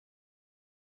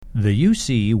The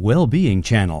UC Wellbeing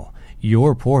Channel,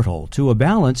 your portal to a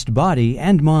balanced body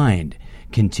and mind.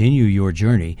 Continue your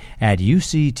journey at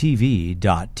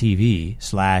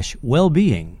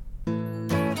uctv.tv/wellbeing.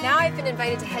 Now I've been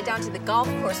invited to head down to the golf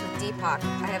course with Deepak.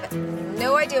 I have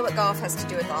no idea what golf has to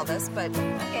do with all this, but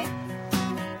okay.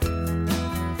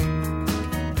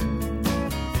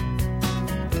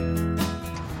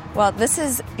 Well, this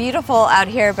is beautiful out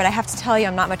here, but I have to tell you,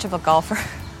 I'm not much of a golfer.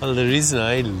 Well, the reason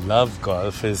I love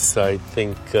golf is I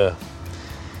think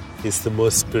it's the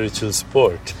most spiritual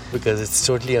sport because it's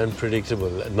totally unpredictable.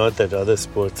 Not that other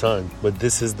sports aren't, but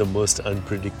this is the most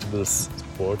unpredictable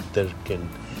sport there can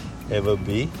ever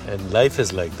be. And life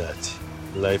is like that.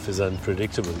 Life is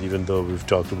unpredictable, even though we've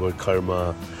talked about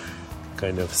karma,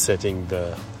 kind of setting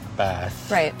the path.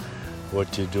 Right.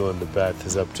 What you do on the path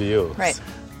is up to you. Right.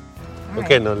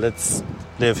 Okay, now let's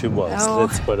play a few balls. Oh,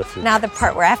 let's putt a few. Now the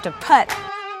part where I have to putt.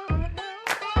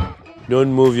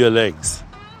 Don't move your legs.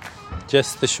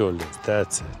 Just the shoulders.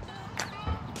 That's it.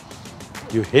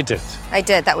 You hit it. I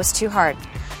did. That was too hard.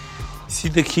 See,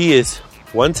 the key is,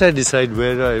 once I decide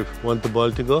where I want the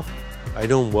ball to go, I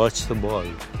don't watch the ball.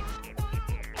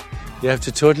 You have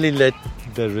to totally let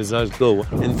the result go.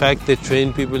 In fact, they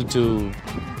train people to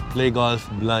play golf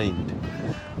blind.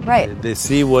 Right. They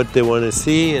see what they want to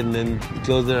see and then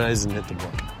close their eyes and hit the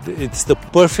ball. It's the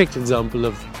perfect example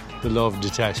of the law of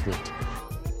detachment.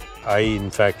 I, in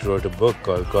fact, wrote a book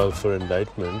called Golf for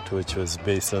Enlightenment, which was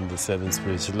based on the 7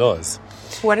 spiritual laws.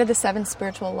 What are the 7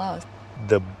 spiritual laws?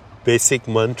 The basic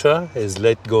mantra is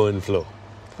let go and flow.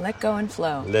 Let go and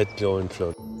flow. Let go and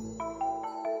flow.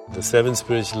 The 7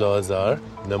 spiritual laws are,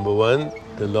 number 1,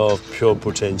 the law of pure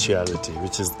potentiality,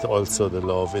 which is also the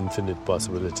law of infinite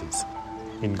possibilities.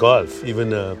 In golf,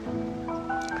 even a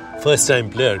first-time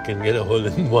player can get a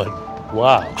hole-in-one.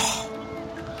 Wow!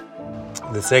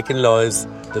 The second law is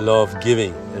the law of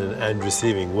giving and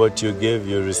receiving. What you give,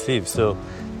 you receive. So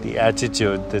the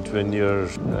attitude that when you're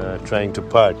trying to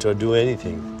putt or do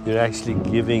anything, you're actually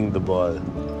giving the ball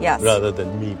rather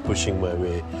than me pushing my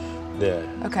way there.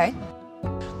 Okay.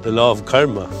 The law of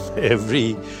karma.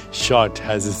 Every shot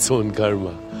has its own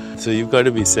karma. So you've got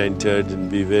to be centered and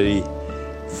be very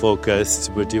focused,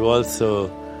 but you also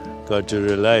got to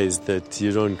realize that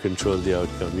you don't control the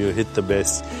outcome. You hit the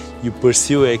best. You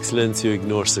pursue excellence, you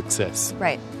ignore success.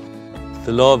 Right.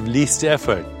 The law of least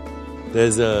effort.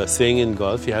 There's a saying in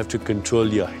golf, you have to control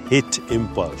your hit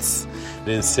impulse.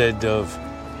 Instead of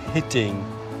hitting,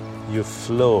 you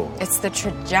flow. It's the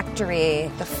trajectory,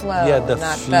 the flow. Yeah, the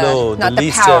not flow, the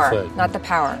least power, effort. Not the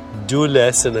power. Do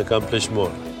less and accomplish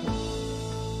more.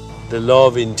 The law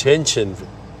of intention.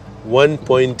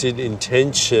 One-pointed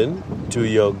intention to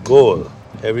your goal.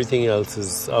 Everything else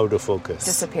is out of focus.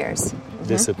 Disappears.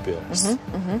 Disappears.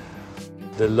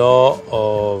 The law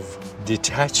of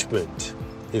detachment.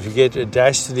 If you get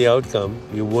attached to the outcome,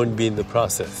 you won't be in the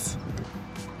process.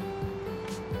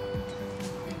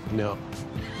 No.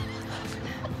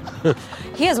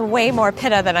 He is way more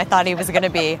pitta than I thought he was going to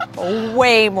be.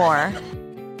 Way more.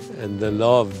 And the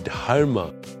law of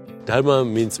dharma. Dharma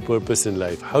means purpose in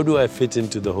life. How do I fit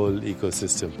into the whole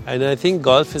ecosystem? And I think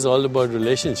golf is all about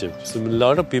relationships. So a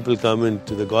lot of people come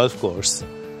into the golf course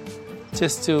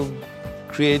just to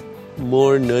create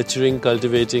more nurturing,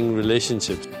 cultivating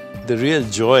relationships. The real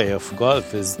joy of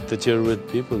golf is that you're with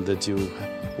people that you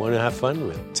want to have fun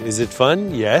with. Is it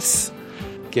fun? Yes.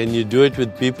 Can you do it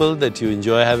with people that you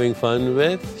enjoy having fun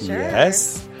with? Sure.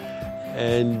 Yes.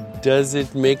 And does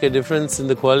it make a difference in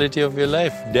the quality of your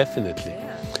life? Definitely. Yeah.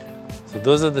 So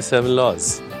those are the 7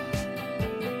 laws.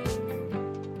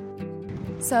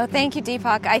 So thank you,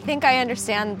 Deepak. I think I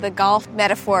understand the golf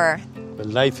metaphor. But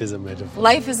life is a metaphor.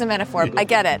 Life is a metaphor. I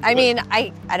get it. I mean,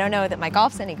 I don't know that my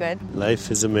golf's any good.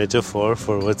 Life is a metaphor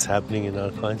for what's happening in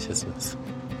our consciousness.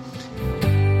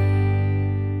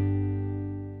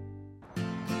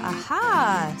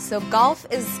 Aha! So golf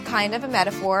is kind of a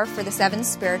metaphor for the 7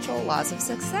 spiritual laws of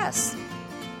success.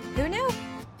 Who knew?